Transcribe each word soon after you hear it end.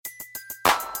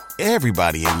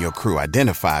Everybody in your crew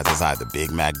identifies as either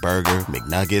Big Mac Burger,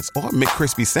 McNuggets, or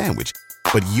McCrispy Sandwich.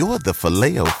 But you're the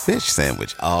Filet-O-Fish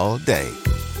Sandwich all day.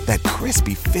 That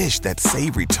crispy fish, that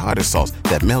savory tartar sauce,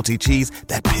 that melty cheese,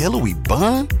 that pillowy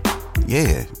bun.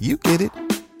 Yeah, you get it.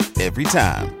 Every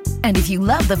time. And if you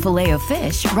love the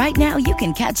Filet-O-Fish, right now you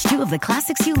can catch two of the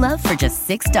classics you love for just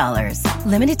 $6.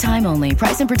 Limited time only.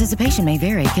 Price and participation may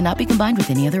vary. Cannot be combined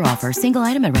with any other offer. Single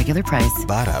item at regular price.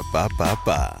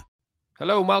 Ba-da-ba-ba-ba.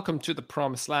 Hello and welcome to the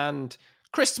Promised Land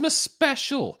Christmas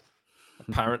special.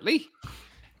 Apparently,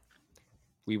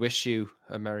 we wish you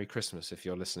a Merry Christmas if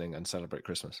you're listening and celebrate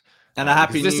Christmas. And a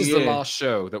Happy New Year. This is the last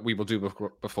show that we will do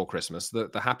before Christmas.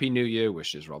 The Happy New Year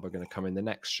wishes, Rob, are going to come in the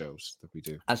next shows that we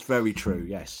do. That's very true,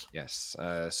 yes. Yes.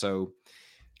 So,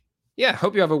 yeah,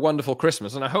 hope you have a wonderful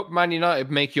Christmas. And I hope Man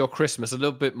United make your Christmas a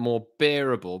little bit more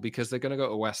bearable because they're going to go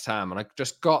to West Ham. And I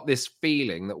just got this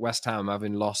feeling that West Ham,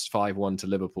 having lost 5-1 to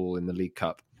Liverpool in the League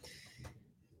Cup,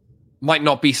 might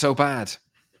not be so bad.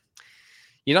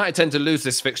 United tend to lose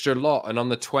this fixture a lot. And on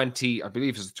the I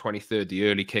believe it's the 23rd, the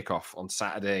early kickoff on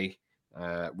Saturday.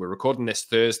 We're recording this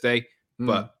Thursday,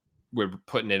 but we're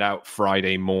putting it out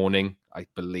Friday morning, I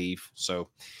believe. So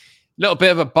little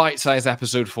bit of a bite-sized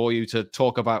episode for you to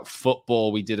talk about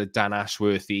football. We did a Dan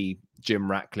Ashworthy, Jim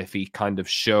Ratcliffe kind of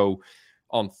show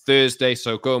on Thursday.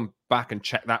 So go back and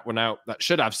check that one out. That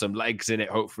should have some legs in it,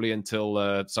 hopefully,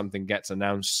 until something gets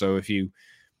announced. So if you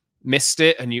missed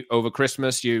it and you over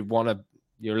Christmas, you're a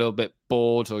little bit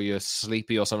bored or you're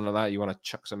sleepy or something like that, you want to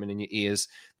chuck something in your ears,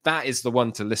 that is the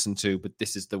one to listen to. But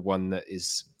this is the one that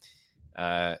is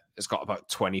it's got about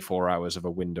 24 hours of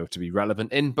a window to be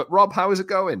relevant in. But Rob, how is it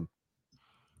going?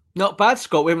 Not bad,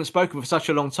 Scott. We haven't spoken for such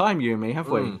a long time, you and me, have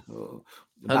we?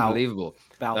 Unbelievable.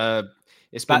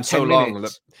 It's been so long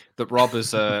that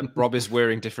Rob is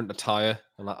wearing different attire,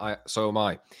 and so am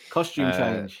I. Costume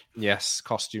change. Yes,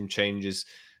 costume changes.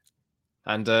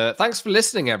 And thanks for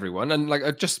listening, everyone. And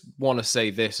I just want to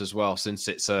say this as well, since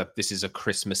this is a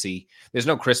Christmassy. There's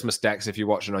no Christmas decks if you're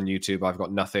watching on YouTube. I've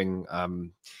got nothing.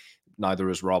 Neither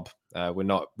is Rob. We're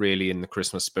not really in the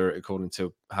Christmas spirit according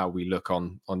to how we look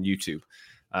on YouTube.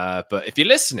 But if you're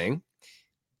listening,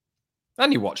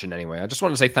 and you're watching anyway, I just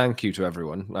want to say thank you to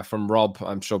everyone. From Rob,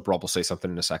 I'm sure Rob will say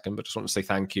something in a second, but just want to say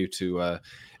thank you to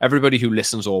everybody who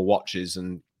listens or watches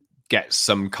and gets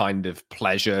some kind of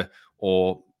pleasure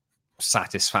or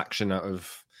satisfaction out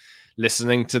of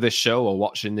listening to this show or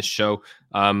watching this show.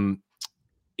 I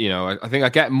think I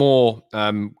get more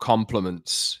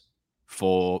compliments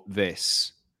for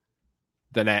this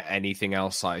than anything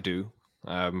else I do.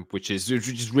 Which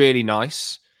is really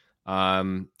nice.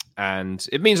 And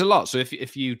it means a lot. So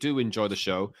if you do enjoy the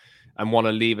show and want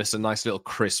to leave us a nice little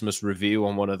Christmas review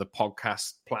on one of the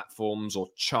podcast platforms or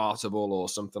Chartable or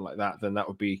something like that, then that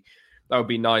would be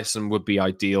nice and would be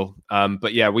ideal.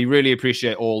 But yeah, we really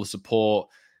appreciate all the support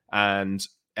and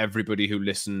everybody who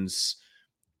listens.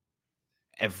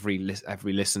 Every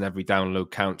listen, every download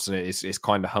counts, and it's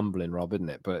kind of humbling, Rob, isn't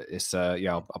it? But it's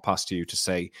I'll pass to you to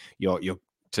say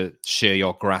to share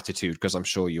your gratitude, because I'm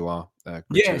sure you are.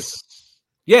 Yes.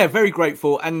 Yeah, very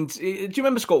grateful. And do you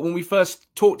remember, Scott, when we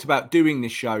first talked about doing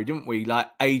this show, didn't we? Like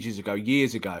ages ago,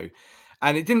 years ago.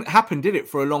 And it didn't happen, did it,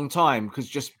 for a long time? Because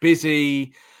just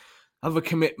busy, other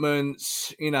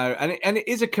commitments, and it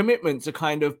is a commitment to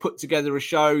kind of put together a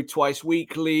show twice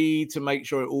weekly to make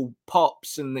sure it all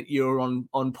pops and that you're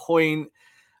on point.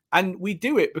 And we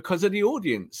do it because of the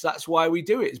audience. That's why we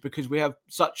do it, is because we have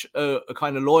such a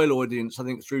kind of loyal audience, I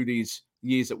think, through these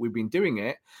years that we've been doing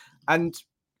it. And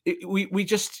we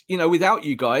just, without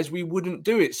you guys, we wouldn't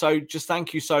do it. So just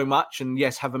thank you so much. And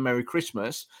yes, have a Merry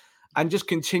Christmas and just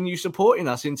continue supporting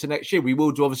us into next year. We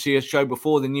will do obviously a show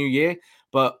before the new year,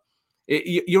 but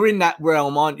you're in that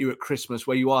realm, aren't you, at Christmas,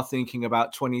 where you are thinking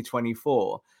about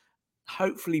 2024.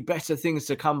 Hopefully better things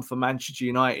to come for Manchester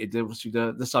United, obviously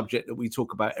the subject that we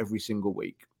talk about every single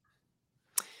week.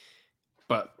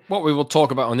 But what we will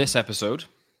talk about on this episode,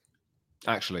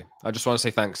 actually, I just want to say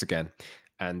thanks again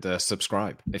and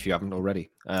subscribe if you haven't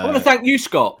already. I want to thank you,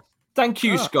 Scott. Thank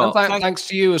you, Scott. Thanks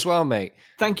to you as well, mate.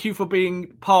 Thank you for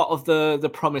being part of the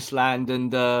Promised Land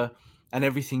and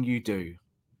everything you do.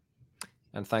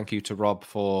 And thank you to Rob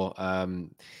for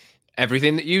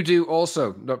everything that you do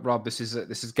also. Look, Rob, this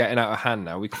is getting out of hand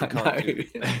now. We can't do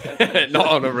not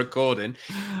on a recording.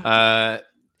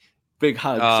 Big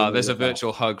hug. There's a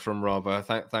virtual hug from Rob.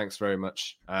 Thanks very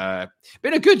much.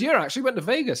 Been a good year, actually. Went to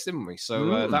Vegas, didn't we?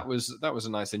 So that was a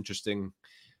nice, interesting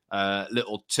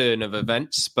little turn of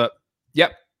events. But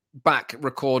yep, back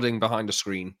recording behind a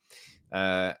screen.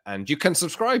 And you can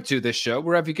subscribe to this show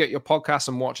wherever you get your podcasts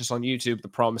and watch us on YouTube, The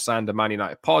Promised Land, a Man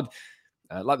United pod.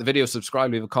 Like the video,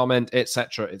 subscribe, leave a comment,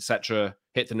 etc., etc.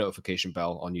 Hit the notification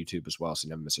bell on YouTube as well so you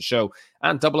never miss a show.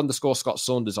 And _Scott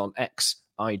Saunders on X,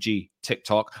 IG,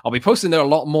 TikTok. I'll be posting there a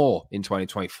lot more in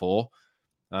 2024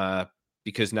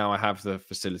 because now I have the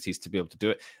facilities to be able to do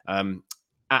it. At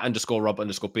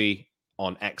 _Rob_B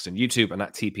on X and YouTube, and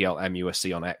at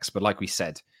TPLMUSC on X. But like we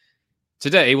said,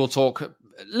 today we'll talk a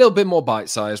little bit more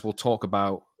bite-sized. We'll talk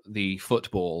about the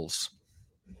footballs.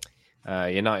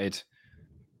 United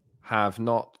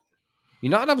haven't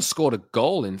scored a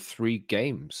goal in 3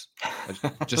 games.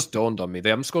 It just dawned on me. They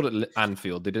haven't scored at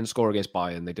Anfield. They didn't score against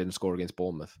Bayern. They didn't score against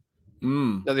Bournemouth.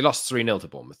 No, they lost 3-0 to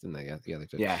Bournemouth, didn't they? Yeah, they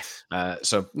did. Yes.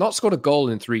 So not scored a goal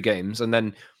in 3 games. And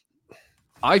then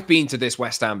I've been to this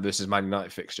West Ham versus Man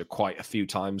United fixture quite a few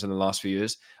times in the last few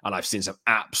years, and I've seen some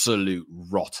absolute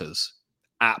rotters,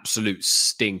 absolute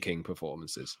stinking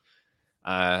performances.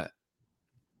 Now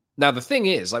the thing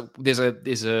is, like, there's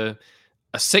a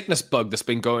sickness bug that's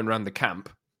been going around the camp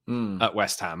at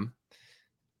West Ham,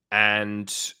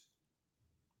 and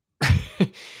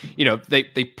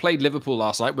they played Liverpool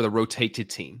last night with a rotated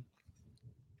team,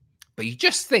 but you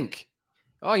just think,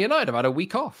 oh, United have had a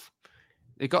week off.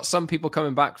 They've got some people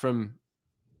coming back from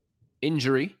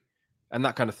injury and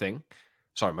that kind of thing.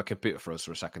 Sorry, my computer froze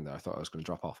for a second there. I thought I was going to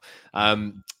drop off.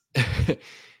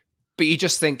 But you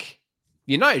just think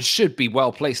United should be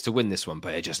well placed to win this one,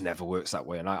 but it just never works that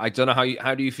way. And I don't know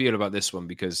how do you feel about this one,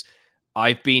 because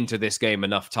I've been to this game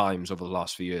enough times over the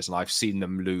last few years and I've seen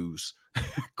them lose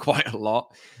quite a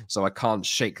lot. So I can't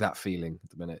shake that feeling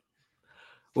at the minute.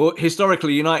 Well,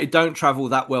 historically, United don't travel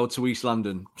that well to East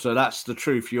London. So that's the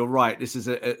truth. You're right. This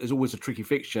is always a tricky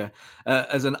fixture.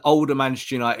 As an older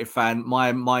Manchester United fan,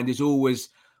 my mind is always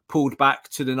pulled back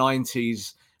to the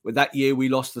 90s. With that year, we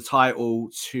lost the title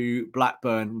to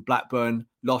Blackburn. Blackburn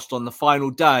lost on the final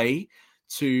day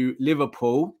to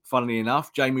Liverpool, funnily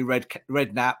enough. Jamie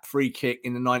Redknapp, free kick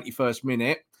in the 91st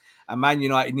minute. And Man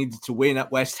United needed to win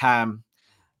at West Ham,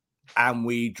 and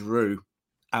we drew.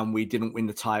 And we didn't win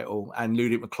the title. And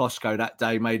Ludic McCloskey that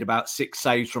day made about 6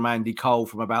 saves from Andy Cole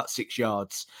from about 6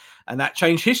 yards. And that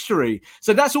changed history.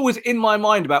 So that's always in my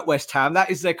mind about West Ham. That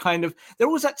is they're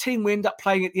always that team we end up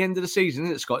playing at the end of the season,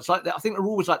 isn't it, Scott? It's like I think they're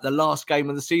always like the last game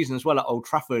of the season as well at Old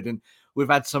Trafford. And we've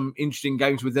had some interesting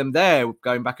games with them there.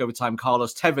 Going back over time,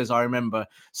 Carlos Tevez, I remember,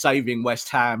 saving West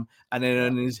Ham and then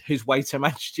earning his way to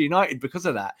Manchester United because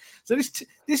of that. So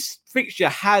this fixture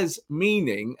has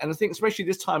meaning. And I think especially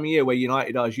this time of year where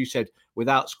United are, as you said,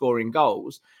 without scoring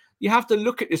goals, you have to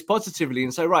look at this positively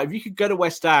and say, right, if you could go to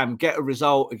West Ham, get a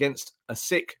result against a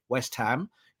sick West Ham,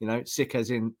 sick as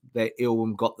in they're ill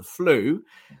and got the flu,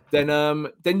 then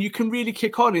you can really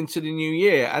kick on into the new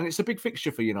year. And it's a big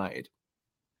fixture for United.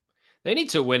 They need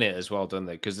to win it as well, don't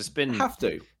they? Because it's been... Have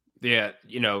to. Yeah,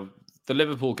 the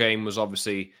Liverpool game was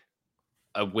obviously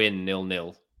a win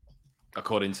 0-0,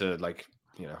 according to,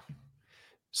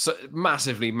 so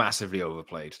massively, massively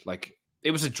overplayed. Like,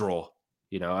 it was a draw.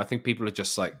 I think people are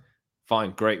just like,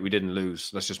 fine, great, we didn't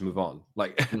lose. Let's just move on.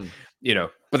 But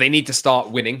they need to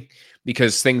start winning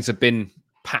because things have been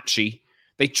patchy.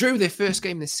 They drew their first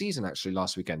game this season, actually,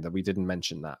 last weekend. That we didn't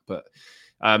mention that. But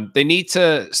they need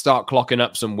to start clocking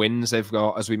up some wins. They've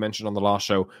got, as we mentioned on the last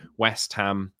show, West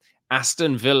Ham,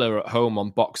 Aston Villa at home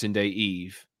on Boxing Day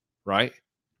Eve, right?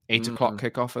 8 o'clock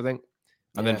kickoff, I think.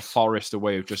 And then Forest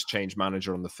away have just changed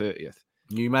manager on the 30th.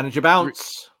 New manager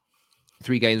bounce.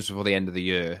 3 games before the end of the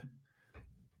year.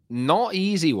 Not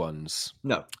easy ones.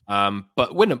 No.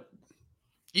 But win them.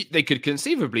 They could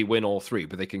conceivably win all 3,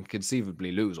 but they can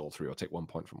conceivably lose all 3 or take 1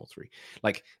 point from all 3.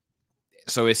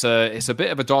 So it's a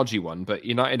bit of a dodgy one, but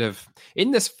United have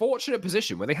in this fortunate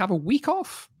position where they have a week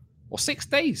off or 6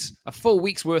 days, a full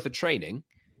week's worth of training.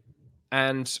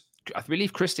 And I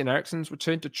believe Christian Eriksen's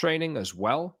returned to training as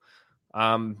well.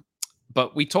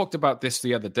 But we talked about this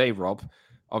the other day, Rob.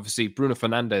 Obviously, Bruno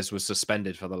Fernandes was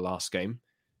suspended for the last game.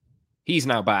 He's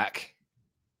now back.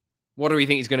 What do we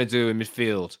think he's going to do in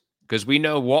midfield? Because we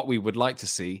know what we would like to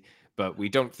see, but we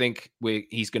don't think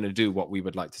he's going to do what we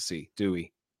would like to see, do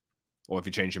we? Or have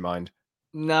you changed your mind?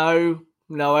 No,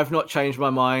 I've not changed my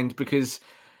mind, because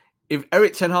if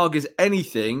Erik ten Hag is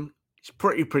anything, it's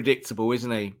pretty predictable,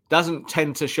 isn't he? Doesn't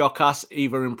tend to shock us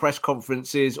either in press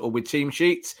conferences or with team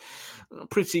sheets.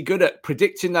 Pretty good at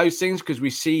predicting those things because we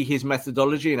see his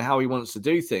methodology and how he wants to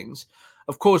do things.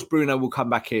 Of course, Bruno will come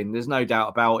back in. There's no doubt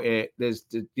about it.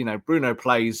 Bruno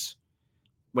plays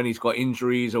when he's got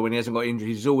injuries or when he hasn't got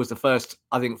injuries. He's always the first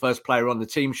player on the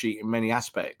team sheet in many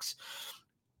aspects.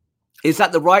 Is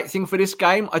that the right thing for this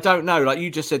game? I don't know. Like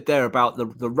you just said there about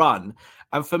the run.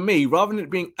 And for me, rather than it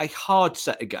being a hard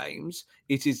set of games,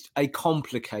 it is a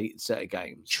complicated set of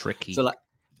games. Tricky. So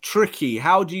tricky.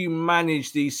 How do you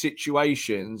manage these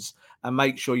situations and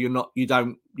make sure you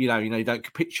don't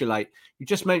capitulate? You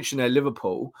just mentioned there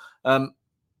Liverpool.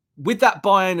 With that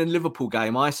Bayern and Liverpool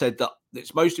game, I said that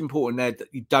it's most important there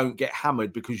that you don't get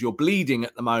hammered because you're bleeding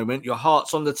at the moment. Your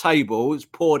heart's on the table. It's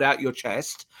poured out your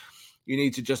chest. You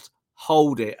need to just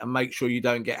hold it and make sure you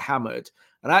don't get hammered.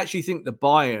 And I actually think the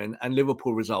Bayern and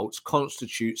Liverpool results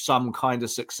constitute some kind of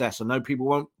success. I know people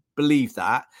won't believe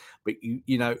that, but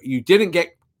you didn't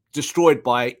get destroyed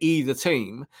by either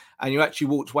team and you actually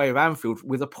walked away with Anfield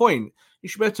with a point. You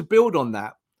should be able to build on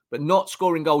that, but not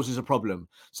scoring goals is a problem.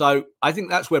 So I think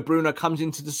that's where Bruno comes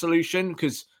into the solution,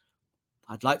 because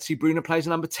I'd like to see Bruno play as a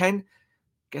number 10.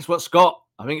 Guess what, Scott?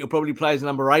 I think he'll probably play as a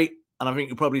number 8, and I think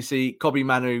you'll probably see Kobbie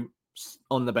Mainoo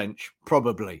on the bench,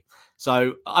 probably.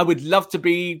 So I would love to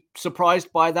be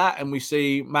surprised by that, and we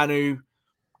see Mainoo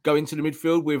go into the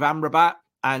midfield with Amrabat.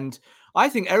 And I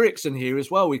think Eriksen here as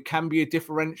well, it can be a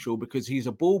differential because he's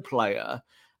a ball player,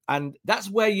 and that's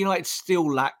where United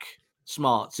still lack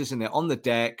smarts, isn't it? On the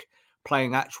deck,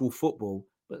 playing actual football.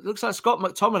 But it looks like Scott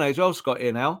McTominay as well, Scott,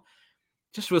 here now.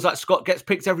 Just feels like Scott gets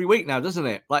picked every week now, doesn't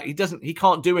it? Like he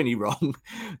can't do any wrong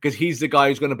because he's the guy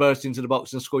who's going to burst into the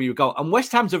box and score you a goal. And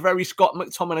West Ham's a very Scott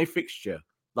McTominay fixture.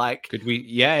 Like, could we?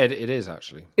 Yeah, it is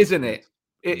actually, isn't it?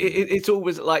 It's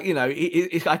always like,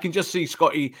 I can just see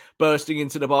Scotty bursting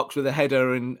into the box with a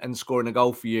header and scoring a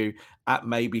goal for you at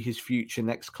maybe his future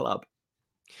next club.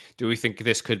 Do we think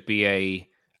this could be a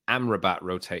Amrabat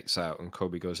rotates out and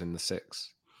Kobe goes in the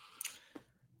 6?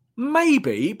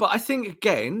 Maybe, but I think,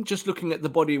 again, just looking at the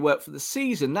body of work for the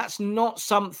season, that's not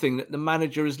something that the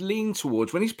manager has leaned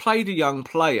towards. When he's played a young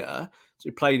player, so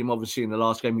he played him obviously in the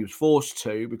last game, he was forced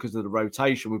to because of the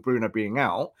rotation with Bruno being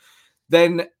out,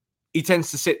 then he tends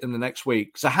to sit them the next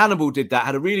week. So Hannibal did that,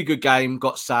 had a really good game,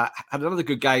 got sat, had another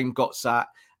good game, got sat,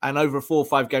 and over a 4 or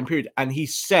 5 game period. And he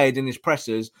said in his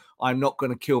pressers, I'm not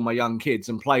going to kill my young kids,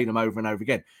 and played them over and over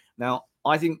again. Now,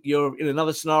 I think you're in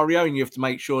another scenario and you have to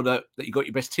make sure that you got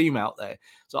your best team out there.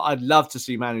 So I'd love to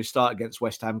see Mainoo start against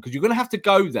West Ham, because you're going to have to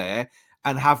go there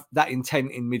and have that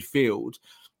intent in midfield,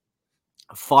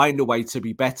 find a way to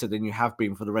be better than you have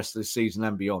been for the rest of the season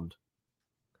and beyond.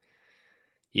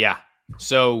 Yeah.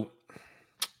 So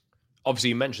obviously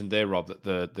you mentioned there, Rob, that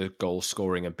the goal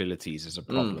scoring abilities is a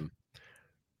problem.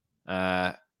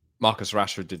 Marcus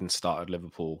Rashford didn't start at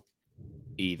Liverpool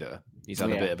either. He's had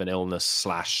a bit of an illness.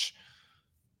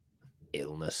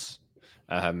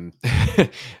 I'm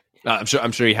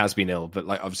sure he has been ill, but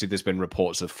like obviously there's been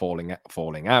reports of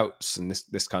falling outs and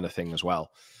this kind of thing as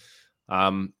well.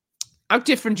 How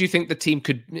different do you think the team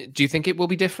could? Do you think it will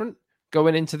be different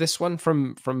going into this one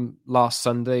from last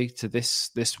Sunday to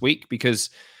this week? Because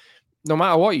no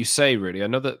matter what you say, really, I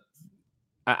know that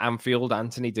at Anfield,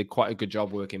 Anthony did quite a good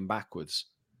job working backwards,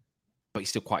 but he's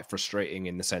still quite frustrating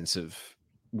in the sense of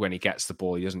when he gets the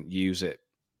ball, he doesn't use it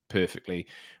perfectly.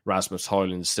 Rasmus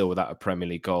Højlund's still without a Premier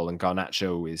League goal, and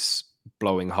Garnacho is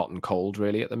blowing hot and cold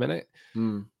really at the minute,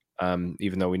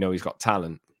 even though we know he's got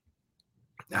talent.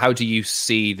 How do you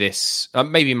see this?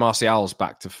 Maybe Martial's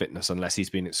back to fitness, unless he's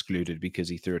been excluded because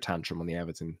he threw a tantrum on the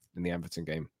Everton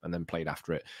game and then played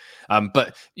after it.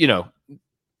 But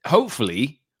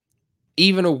hopefully,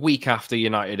 even a week after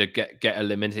United get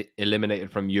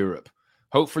eliminated from Europe,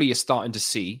 hopefully you're starting to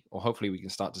see, or hopefully we can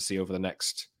start to see over the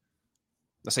next,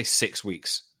 let's say 6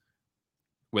 weeks,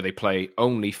 where they play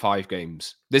only 5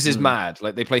 games. This is mad.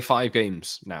 Like, they play 5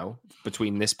 games now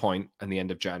between this point and the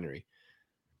end of January.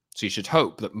 So you should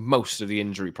hope that most of the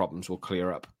injury problems will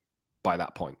clear up by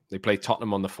that point. They play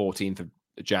Tottenham on the 14th of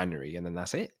January, and then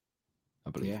that's it,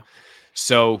 I believe. Yeah.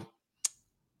 So,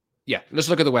 yeah, let's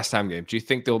look at the West Ham game. Do you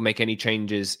think they'll make any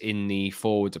changes in the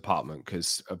forward department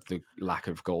because of the lack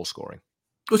of goal scoring?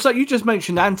 Well, so you just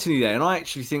mentioned Anthony there, and I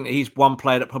actually think that he's one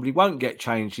player that probably won't get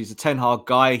changed. He's a Ten Hag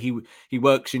guy. He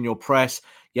works in your press.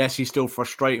 Yes, he's still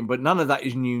frustrating, but none of that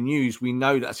is new news. We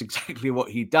know that's exactly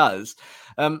what he does.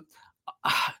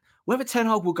 Whether Ten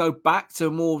Hag will go back to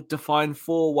a more defined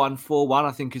 4-1-4-1,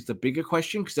 I think is the bigger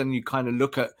question, because then you kind of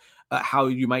look at how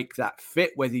you make that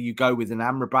fit, whether you go with an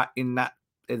Amrabat in that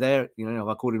there.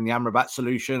 I called him the Amrabat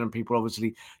solution, and people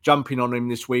obviously jumping on him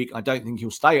this week. I don't think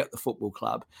he'll stay at the football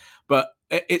club, but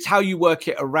it's how you work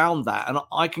it around that. And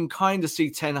I can kind of see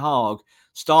Ten Hag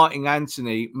starting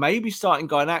Anthony, maybe starting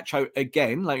Garnacho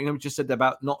again. Like, we just said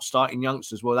about not starting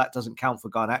youngsters. Well, that doesn't count for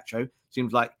Garnacho.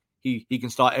 Seems like he can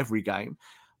start every game.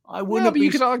 But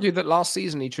you could argue that last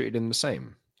season he treated him the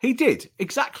same. He did,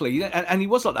 exactly. And he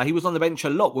was like that. He was on the bench a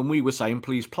lot when we were saying,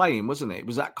 please play him, wasn't it? It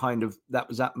was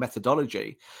that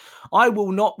methodology. I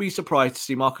will not be surprised to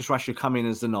see Marcus Rashford come in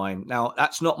as the 9. Now,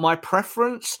 that's not my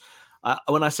preference.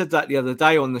 When I said that the other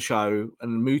day on the show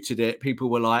and mooted it, people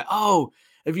were like, "Oh,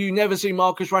 have you never seen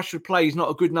Marcus Rashford play? He's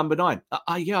not a good number 9."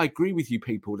 Yeah, I agree with you,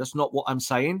 people. That's not what I'm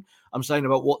saying. I'm saying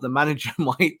about what the manager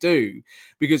might do,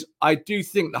 because I do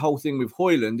think the whole thing with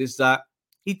Højlund is that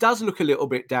he does look a little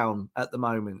bit down at the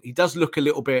moment. He does look a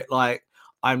little bit like,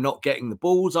 I'm not getting the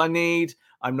balls I need.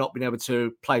 I'm not being able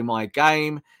to play my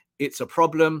game. It's a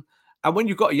problem. And when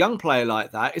you've got a young player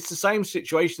like that, it's the same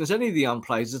situation as any of the young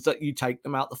players, is that you take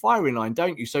them out the firing line,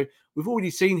 don't you? So we've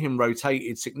already seen him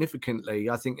rotated significantly,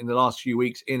 I think, in the last few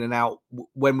weeks, in and out,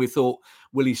 when we thought,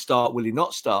 will he start, will he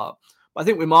not start? But I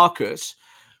think with Marcus,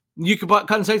 you could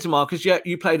kind of say to Marcus, yeah,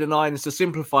 you play the 9, it's a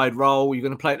simplified role. You're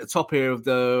going to play at the top here of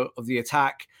the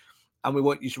attack, and we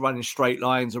want you to run in straight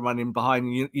lines and run in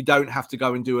behind. You don't have to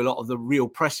go and do a lot of the real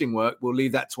pressing work. We'll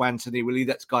leave that to Anthony. We'll leave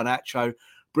that to Garnacho.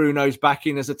 Bruno's back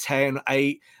in as a 10,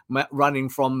 8, running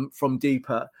from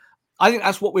deeper. I think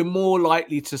that's what we're more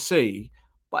likely to see.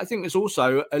 But I think it's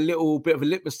also a little bit of a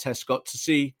litmus test, Scott, to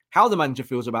see how the manager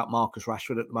feels about Marcus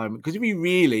Rashford at the moment. Because if he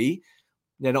really,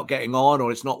 they're not getting on,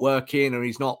 or it's not working, or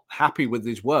he's not happy with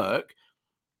his work,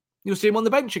 you'll see him on the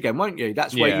bench again, won't you?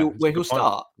 That's where he'll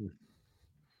start.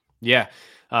 Yeah.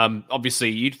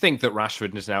 Obviously, you'd think that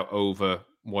Rashford is now over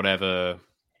whatever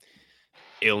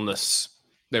illness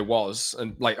there was.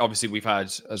 And like, obviously we've had,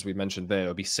 as we mentioned there,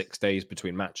 it'll be 6 days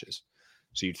between matches.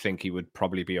 So you'd think he would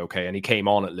probably be okay. And he came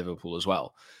on at Liverpool as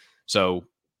well. So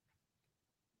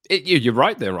you're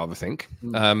right there, Rob, I think.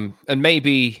 And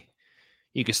maybe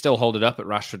you could still hold it up at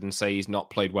Rashford and say he's not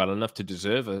played well enough to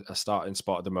deserve a starting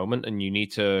spot at the moment. And you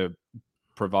need to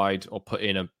provide or put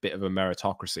in a bit of a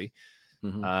meritocracy.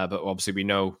 But obviously we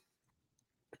know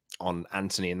on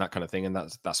Anthony and that kind of thing, and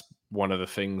that's one of the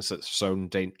things that's shown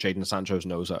Jadon Sancho's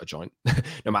nose out of joint.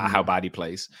 No matter how bad he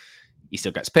plays, he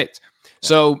still gets picked.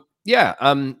 Yeah.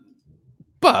 So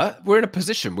but we're in a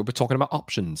position where we're talking about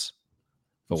options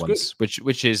for once,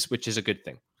 which is a good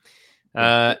thing.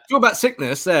 Talk about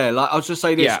sickness there. Like, I'll just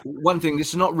say this one thing. This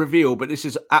is not revealed, but this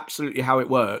is absolutely how it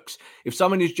works. If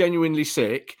someone is genuinely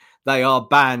sick, they are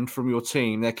banned from your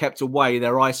team. They're kept away.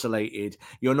 They're isolated.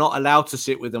 You're not allowed to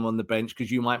sit with them on the bench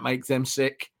because you might make them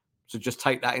sick. So just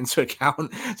take that into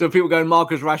account. So if people going,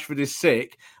 Marcus Rashford is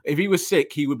sick. If he was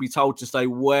sick, he would be told to stay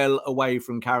well away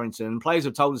from Carrington. And players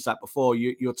have told us that before.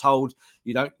 You're told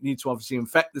you don't need to obviously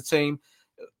infect the team.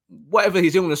 Whatever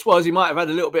his illness was, he might have had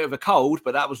a little bit of a cold,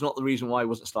 but that was not the reason why he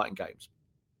wasn't starting games.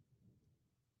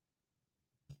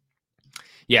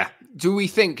 Yeah. Do we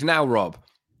think now, Rob?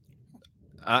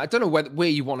 I don't know where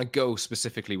you want to go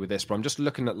specifically with this, but I'm just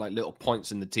looking at like little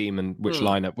points in the team and which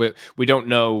lineup. We don't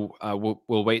know.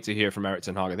 We'll wait to hear from Erik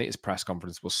ten Hag. I think his press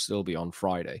conference will still be on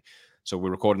Friday, so we're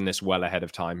recording this well ahead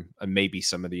of time, and maybe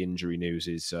some of the injury news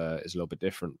is a little bit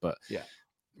different. But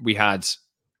we had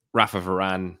Rafa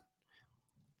Varane.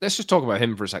 Let's just talk about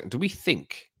him for a second. Do we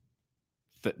think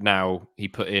that now he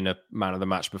put in a man of the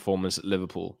match performance at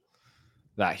Liverpool,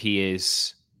 that he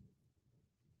is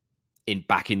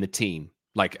back in the team?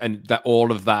 Like, and that all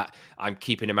of that, I'm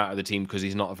keeping him out of the team because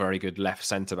he's not a very good left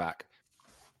centre back.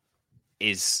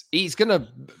 He's going to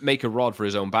make a rod for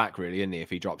his own back, really, isn't he, if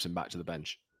he drops him back to the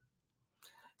bench?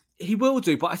 He will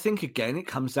do, but I think, again, it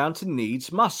comes down to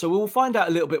needs must. So we'll find out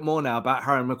a little bit more now about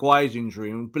Harry Maguire's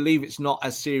injury, and believe it's not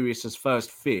as serious as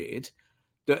first feared.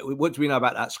 What do we know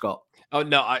about that, Scott? Oh,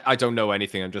 no, I don't know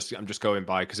anything. I'm just going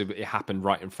by because it happened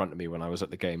right in front of me when I was at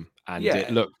the game, and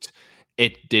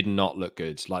it did not look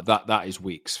good. Like that is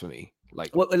weeks for me.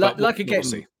 Like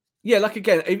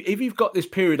again, if you've got this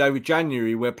period over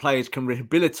January where players can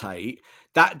rehabilitate,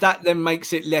 that then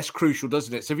makes it less crucial,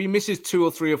 doesn't it? So if he misses 2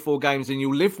 or 3 or 4 games, then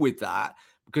you'll live with that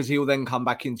because he'll then come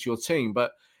back into your team.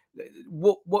 But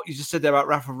what you just said there about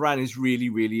Rafa Varane is really,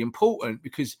 really important,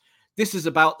 because this is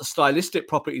about the stylistic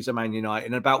properties of Man United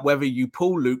and about whether you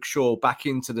pull Luke Shaw back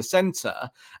into the centre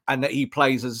and that he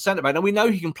plays as a centre back. And we know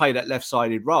he can play that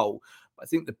left-sided role. I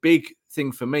think the big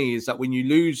thing for me is that when you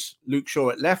lose Luke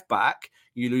Shaw at left back,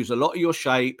 you lose a lot of your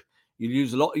shape, you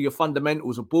lose a lot of your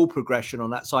fundamentals of ball progression on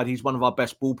that side. He's one of our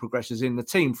best ball progressors in the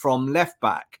team from left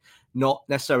back, not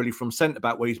necessarily from centre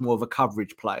back, where he's more of a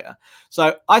coverage player.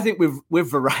 So I think with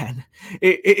Varane,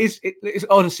 it's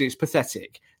honestly, it's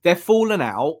pathetic. They're falling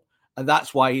out, and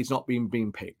that's why he's not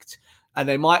being picked. And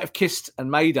they might have kissed and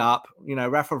made up. You know,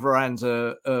 Rafa Varane's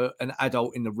an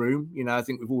adult in the room. You know, I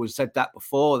think we've always said that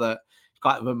before, that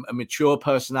kind of a mature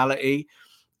personality.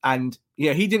 And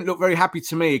yeah, he didn't look very happy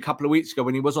to me a couple of weeks ago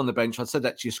when he was on the bench. I said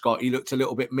that to you, Scott. He looked a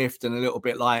little bit miffed and a little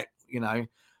bit like, you know,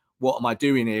 what am I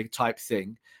doing here type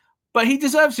thing. But he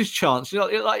deserves his chance. You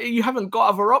know, like, you haven't got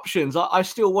other options. I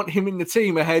still want him in the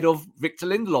team ahead of Victor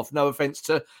Lindelof. No offense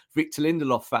to Victor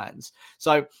Lindelof fans.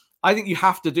 So I think you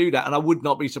have to do that, and I would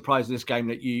not be surprised in this game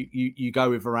that you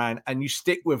go with Varane and you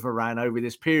stick with Varane over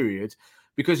this period,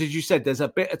 because as you said, there's a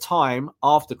bit of time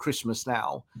after Christmas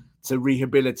now to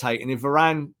rehabilitate, and if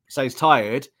Varane stays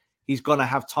tired, he's going to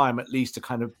have time at least to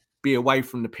kind of be away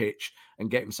from the pitch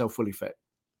and get himself fully fit.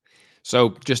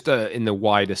 So just in the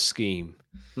wider scheme,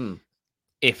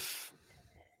 if,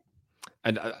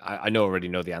 and I already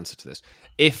know the answer to this,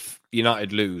 if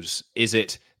United lose, is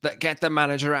it that get the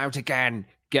manager out again,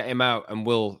 get him out, and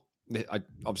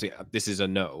obviously this is a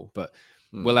no, but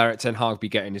will Erik ten Hag be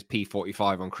getting his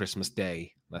P45 on Christmas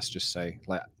Day? Let's just say,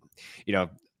 like,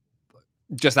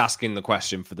 just asking the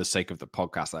question for the sake of the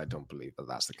podcast. I don't believe that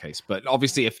that's the case, but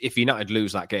obviously if United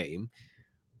lose that game,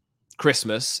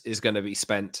 Christmas is going to be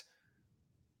spent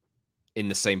in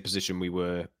the same position we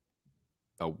were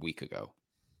a week ago.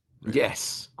 Really.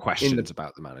 Yes. Questions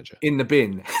about the manager. In the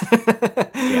bin.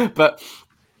 Yeah. But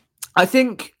I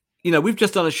think, we've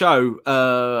just done a show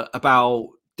about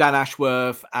Dan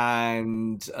Ashworth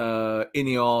and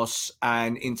Ineos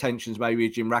and intentions maybe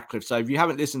with Jim Ratcliffe. So if you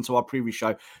haven't listened to our previous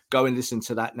show, go and listen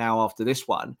to that now after this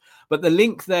one. But the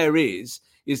link there is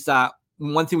that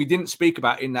one thing we didn't speak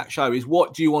about in that show is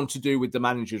what do you want to do with the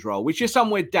manager's role, which is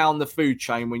somewhere down the food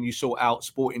chain when you sort out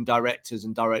sporting directors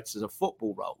and directors of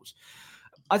football roles.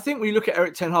 I think when you look at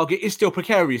Erik ten Hag, it is still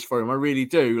precarious for him. I really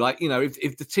do. Like,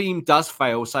 if the team does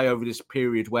fail, say over this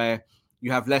period where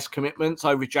you have less commitments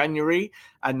over January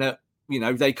and that,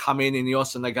 they come in the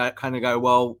OS and they go,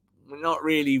 well, we're not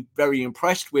really very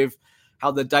impressed with how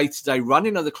the day-to-day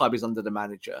running of the club is under the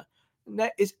manager. And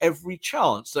there is every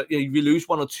chance that if you lose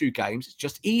one or two games, it's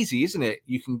just easy, isn't it?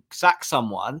 You can sack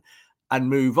someone and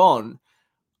move on.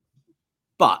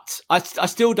 But I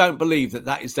still don't believe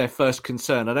that is their first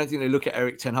concern. I don't think they look at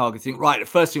Erik ten Hag and think, right, the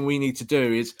first thing we need to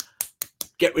do is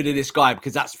get rid of this guy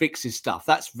because that fixes stuff.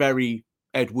 That's very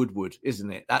Ed Woodward,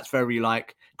 isn't it? That's very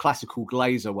like classical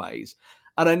Glazer ways.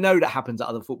 And I know that happens at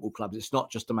other football clubs. It's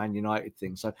not just a Man United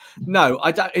thing. So, no,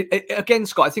 I don't. Again,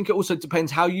 Scott, I think it also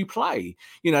depends how you play.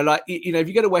 If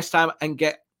you go to West Ham and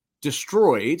get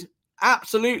destroyed,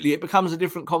 absolutely, it becomes a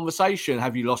different conversation.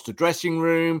 Have you lost a dressing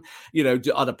room?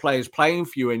 Are the players playing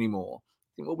for you anymore? I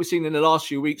think what we've seen in the last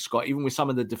few weeks, Scott, even with some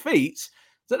of the defeats, is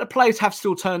that the players have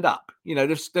still turned up.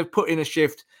 They've put in a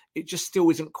shift. It just still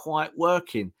isn't quite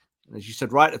working. As you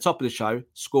said right at the top of the show,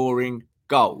 scoring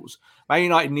goals. Man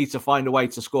United needs to find a way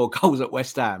to score goals at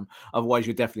West Ham. Otherwise,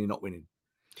 you're definitely not winning.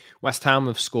 West Ham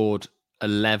have scored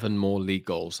 11 more league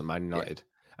goals than Man United.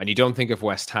 Yeah. And you don't think of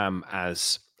West Ham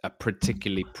as a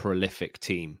particularly prolific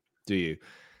team, do you?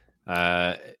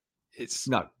 It's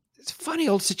a funny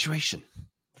old situation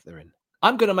they're in.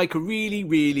 I'm going to make a really,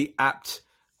 really apt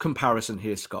comparison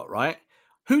here, Scott, right?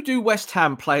 Who do West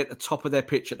Ham play at the top of their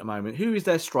pitch at the moment? Who is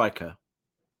their striker?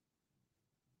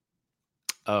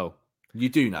 Oh. You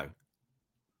do know.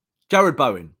 Jared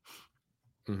Bowen.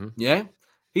 Mm-hmm. Yeah?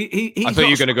 I thought you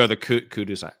were going to go the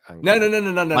kudos angle. No.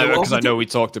 Because I know we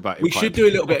talked about it. We should do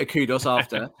a little bit of kudos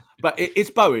after. But it's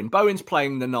Bowen. Bowen's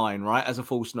playing the 9, right, as a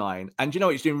false 9. And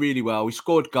he's doing really well. He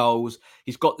scored goals.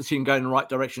 He's got the team going in the right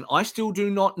direction. I still do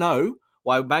not know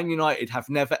why Man United have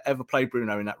never, ever played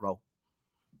Bruno in that role.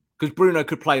 Because Bruno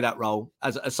could play that role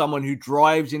as someone who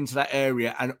drives into that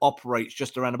area and operates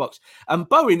just around the box. And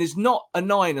Bowen is not a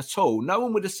 9 at all. No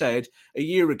one would have said a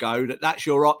year ago that that's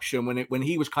your option when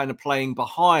he was kind of playing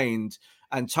behind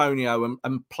Antonio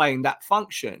and playing that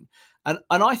function. And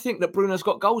I think that Bruno's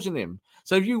got goals in him.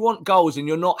 So if you want goals and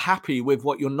you're not happy with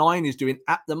what your 9 is doing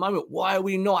at the moment, why are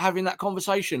we not having that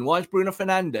conversation? Why is Bruno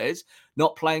Fernandes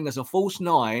not playing as a false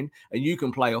 9 and you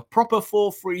can play a proper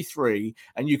 4-3-3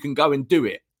 and you can go and do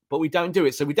it? But we don't do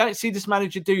it. So we don't see this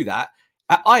manager do that.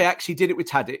 Ajax, he did it with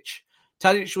Tadic.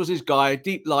 Tadic was his guy,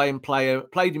 deep lying player,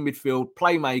 played in midfield,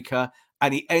 playmaker,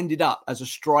 and he ended up as a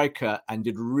striker and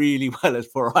did really well as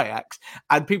for Ajax.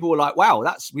 And people were like, wow,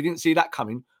 we didn't see that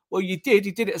coming. Well, you did.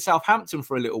 He did it at Southampton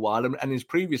for a little while and his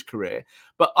previous career.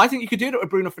 But I think you could do that with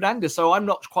Bruno Fernandes. So I'm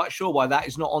not quite sure why that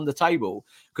is not on the table,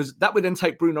 because that would then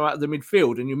take Bruno out of the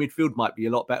midfield and your midfield might be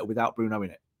a lot better without Bruno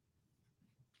in it.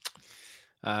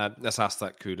 Let's ask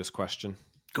that kudos question.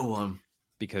 Go on.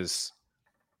 Because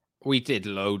we did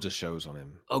loads of shows on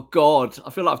him. Oh, God. I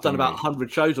feel like I've done about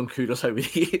 100 shows on Kudos over the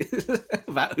years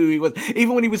about who he was.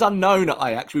 Even when he was unknown at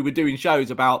Ajax, we were doing shows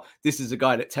about this is a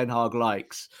guy that Ten Hag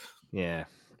likes. Yeah.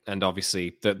 And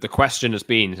obviously, the question has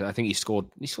been, I think he scored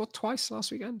twice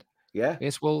last weekend. Yeah.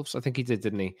 Against Wolves. I think he did,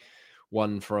 didn't he?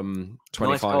 One from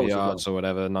 25 yards or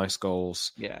whatever. Nice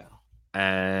goals. Yeah.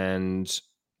 And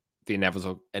the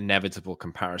inevitable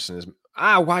comparison is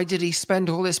why did he spend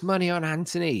all this money on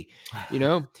Anthony? You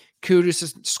know, Kudus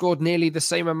has scored nearly the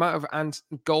same amount of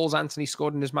goals Anthony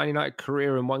scored in his Man United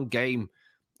career in one game.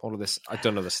 All of this, I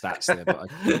don't know the stats there, but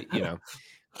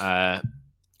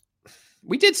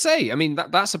we did say, I mean,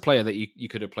 that's a player that you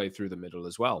could have played through the middle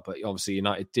as well. But obviously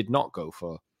United did not go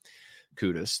for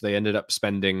Kudus. They ended up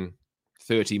spending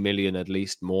 30 million at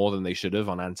least more than they should have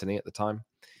on Anthony at the time.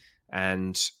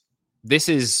 And this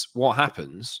is what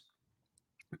happens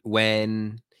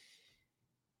when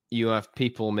you have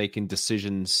people making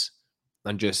decisions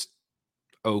and just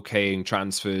okaying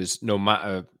transfers, no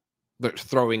matter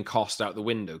throwing cost out the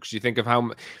window. Because you think of how...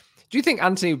 Do you think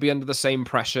Anthony would be under the same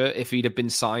pressure if he'd have been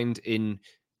signed in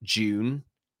June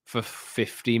for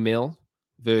 50 mil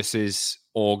versus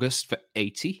August for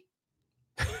 80?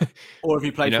 Or if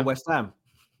he played for West Ham?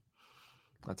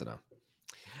 I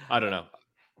don't know.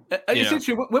 It's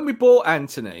interesting. When we bought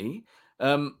Anthony,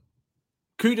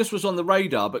 Kudus was on the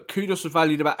radar, but Kudus was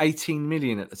valued about 18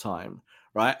 million at the time,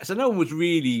 right? So no one was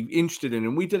really interested in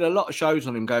him. We did a lot of shows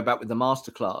on him going back with the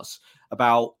masterclass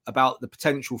about the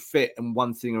potential fit and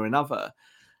one thing or another.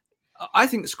 I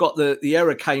think, Scott, the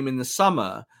error came in the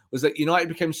summer was that United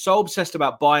became so obsessed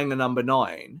about buying a number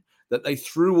 9 that they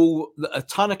threw a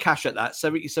ton of cash at that,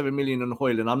 77 million on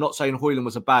Højlund. I'm not saying Højlund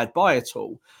was a bad buy at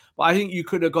all, but I think you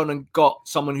could have gone and got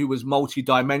someone who was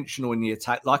multi-dimensional in the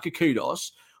attack, like a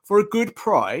Kudus, for a good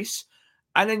price.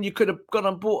 And then you could have gone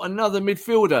and bought another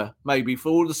midfielder, maybe, for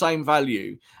all the same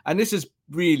value. And this is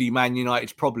really Man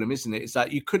United's problem, isn't it? Is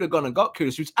that you could have gone and got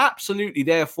Kudus, who's absolutely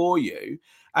there for you.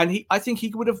 And I think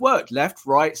he would have worked left,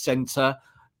 right, centre,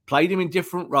 played him in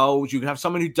different roles. You could have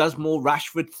someone who does more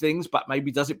Rashford things, but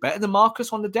maybe does it better than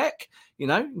Marcus on the deck,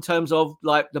 in terms of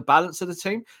like the balance of the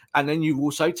team. And then you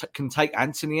also can take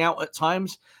Anthony out at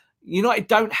times. United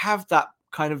don't have that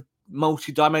kind of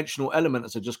multi-dimensional element,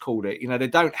 as I just called it. They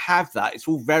don't have that. It's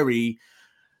all very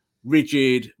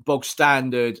rigid, bog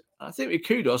standard. I think with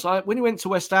Kudus, when he went to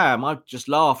West Ham, I just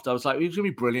laughed. I was like, he's going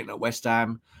to be brilliant at West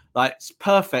Ham. Like, it's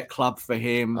perfect club for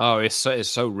him. Oh, it's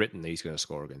so written that he's going to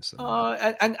score against them.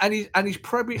 And he's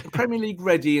Premier League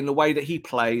ready in the way that he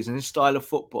plays and his style of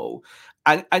football.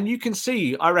 And you can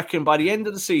see, I reckon, by the end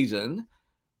of the season,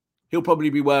 he'll probably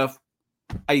be worth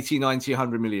 80, 90,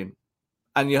 100 million.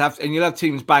 And you'll have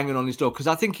teams banging on his door, because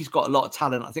I think he's got a lot of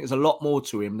talent. I think there's a lot more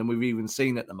to him than we've even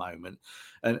seen at the moment.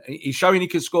 And he's showing he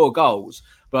can score goals.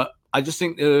 But I just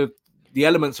think the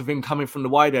elements of him coming from the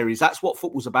wide areas, that's what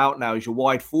football's about now, is your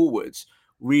wide forwards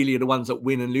really are the ones that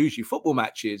win and lose you football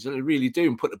matches. They really do,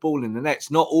 and put the ball in the net.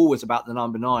 It's not always about the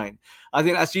number 9. I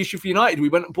think that's the issue for United. We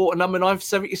went and bought a number 9 for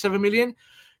 77 million.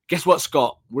 Guess what,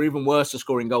 Scott? We're even worse at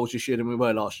scoring goals this year than we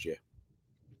were last year.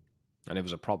 And it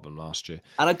was a problem last year.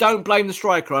 And I don't blame the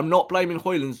striker. I'm not blaming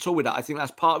Højlund at all with that. I think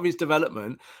that's part of his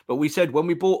development. But we said when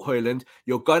we bought Højlund,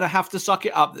 you're going to have to suck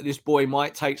it up that this boy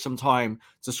might take some time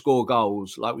to score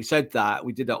goals. Like, we said that.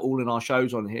 We did that all in our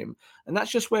shows on him. And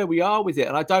that's just where we are with it.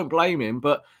 And I don't blame him.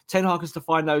 But Ten Hag has to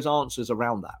find those answers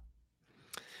around that.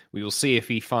 We will see if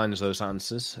he finds those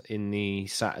answers in the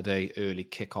Saturday early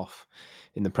kickoff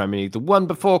in the Premier League. The one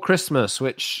before Christmas,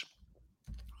 which,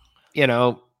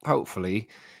 hopefully...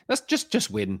 Let's just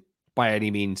win by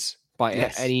any means.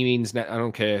 Any means. I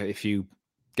don't care if you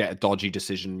get a dodgy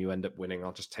decision, you end up winning.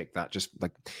 I'll just take that. Just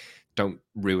don't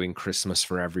ruin Christmas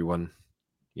for everyone.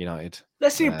 United.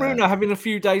 Let's see if Bruno having a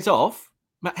few days off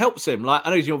helps him. Like,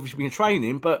 I know he's obviously been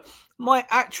training, but might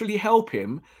actually help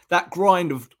him. That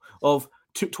grind of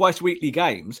twice weekly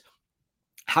games,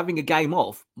 having a game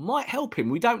off might help him.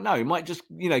 We don't know. It might just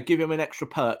give him an extra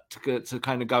perk to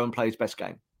kind of go and play his best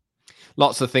game.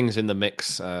 Lots of things in the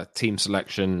mix, team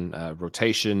selection,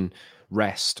 rotation,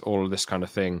 rest, all of this kind of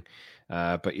thing.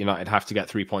 But United have to get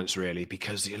 3 points, really,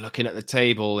 because you're looking at the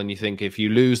table and you think if you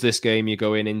lose this game, you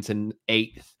go into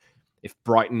 8th. If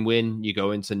Brighton win, you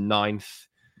go into 9th.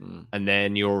 And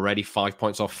then you're already 5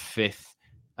 points off 5th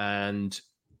and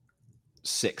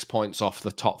 6 points off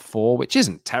the top 4, which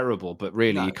isn't terrible, but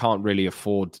really you can't really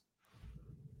afford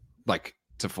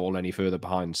to fall any further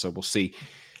behind. So we'll see.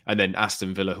 And then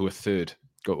Aston Villa, who are 3rd,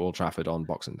 go to Old Trafford on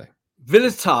Boxing Day.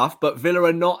 Villa's tough, but Villa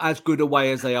are not as good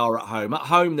away as they are at home. At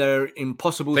home, they're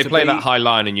impossible to beat. They play that high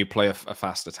line and you play a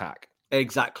fast attack.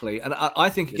 Exactly. And I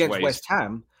think against West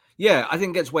Ham,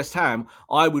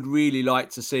 I would really like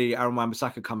to see Aaron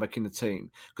Wan-Bissaka come back in the team,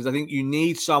 because I think you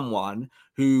need someone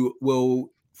who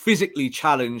will physically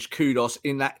challenge Kudos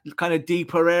in that kind of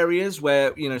deeper areas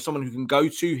where, you know, someone who can go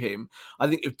to him. I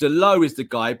think if Delo is the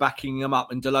guy backing him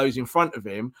up and Delo's in front of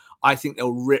him, I think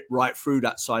they'll rip right through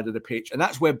that side of the pitch. And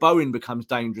that's where Bowen becomes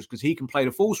dangerous, because he can play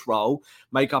the false role,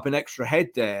 make up an extra head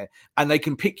there, and they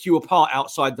can pick you apart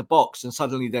outside the box, and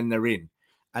suddenly then they're in.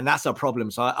 And that's a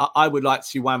problem. So I would like to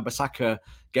see Wan-Bissaka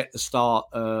get the start.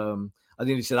 I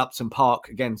think it's at Upton Park,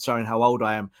 again, showing how old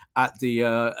I am, at the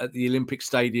Olympic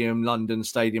Stadium, London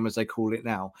Stadium, as they call it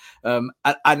now. And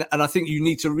I think you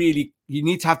need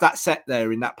to have that set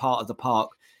there in that part of the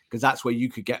park, because that's where you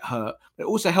could get hurt. But it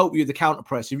also help you with the counter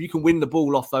press. If you can win the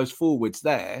ball off those forwards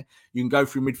there, you can go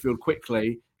through midfield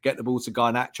quickly, get the ball to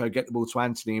Garnacho, get the ball to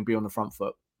Anthony, and be on the front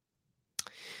foot.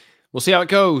 We'll see how it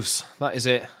goes. That is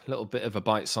it. A little bit of a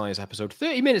bite-sized episode.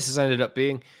 30 minutes has ended up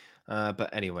being. But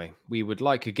anyway, we would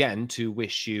like again to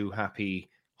wish you happy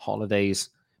holidays.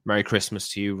 Merry Christmas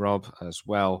to you, Rob, as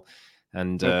well.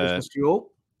 And Merry Christmas to you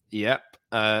all. Yep.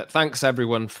 Thanks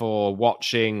everyone for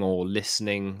watching or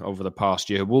listening over the past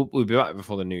year. We'll be back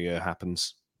before the new year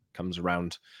comes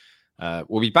around.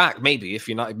 We'll be back maybe if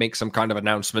United make some kind of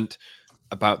announcement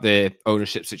about their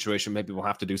ownership situation. Maybe we'll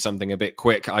have to do something a bit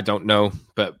quick. I don't know,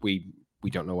 but we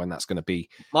don't know when that's going to be.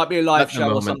 Might be a live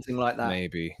show or something like that.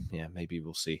 Maybe. Yeah, maybe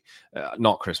we'll see.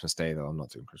 Not Christmas Day, though. I'm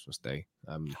not doing Christmas Day.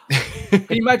 Can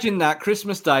you imagine that?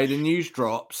 Christmas Day, the news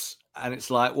drops, and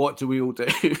it's like, what do we all do?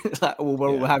 It's like, well, we're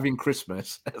all having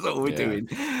Christmas. That's all we're doing.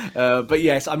 But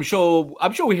yes, I'm sure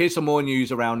we hear some more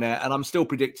news around there, and I'm still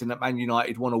predicting that Man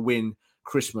United want to win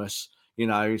Christmas. You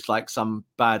know, it's like some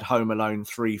bad Home Alone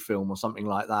 3 film or something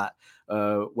like that,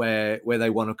 where they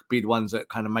want to be the ones that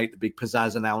kind of make the big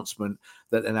pizzazz announcement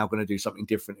that they're now going to do something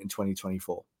different in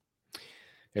 2024.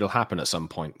 It'll happen at some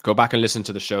point. Go back and listen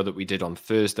to the show that we did on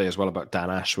Thursday as well about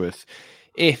Dan Ashworth,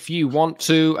 if you want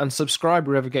to, and subscribe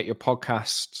wherever you get your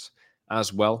podcasts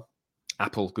as well.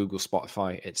 Apple, Google,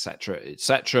 Spotify, etc.,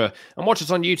 etc. And watch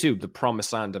us on YouTube, The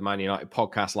Promised Land of Man United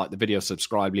podcast. Like the video,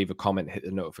 subscribe, leave a comment, hit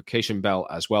the notification bell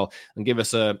as well, and give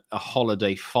us a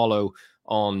holiday follow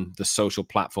on the social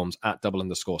platforms at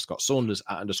 @Scott Saunders,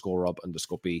 at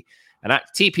 _Rob_B, and at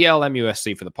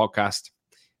TPLMUSC for the podcast.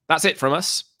 That's it from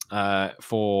us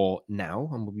for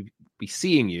now, and we'll be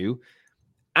seeing you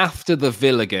after the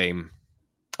Villa game.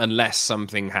 Unless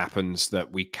something happens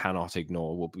that we cannot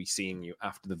ignore, we'll be seeing you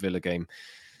after the Villa game.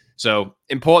 So,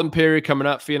 important period coming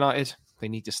up for United. They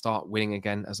need to start winning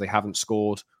again, as they haven't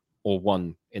scored or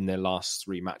won in their last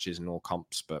 3 matches in all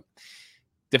comps. But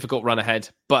difficult run ahead,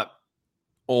 but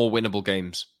all winnable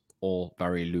games, all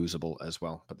very losable as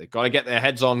well. But they've got to get their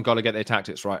heads on, got to get their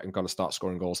tactics right, and got to start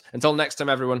scoring goals. Until next time,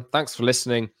 everyone, thanks for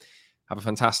listening. Have a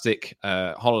fantastic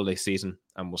holiday season,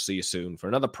 and we'll see you soon for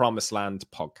another Promised Land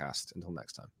podcast. Until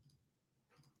next time.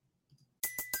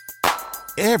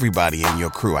 Everybody in your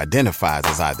crew identifies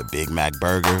as either Big Mac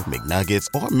Burger, McNuggets,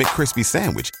 or McCrispy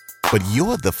Sandwich. But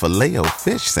you're the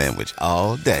Filet-O-Fish Sandwich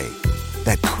all day.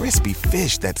 That crispy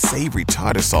fish, that savory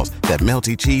tartar sauce, that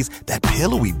melty cheese, that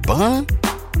pillowy bun.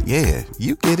 Yeah,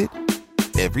 you get it.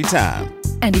 Every time.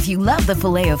 And if you love the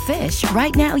Filet-O-Fish,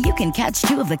 right now you can catch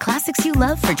 2 of the classics you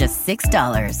love for just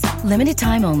 $6. Limited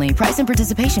time only. Price and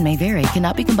participation may vary.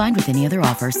 Cannot be combined with any other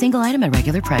offer. Single item at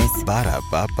regular price.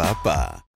 Ba-da-ba-ba-ba.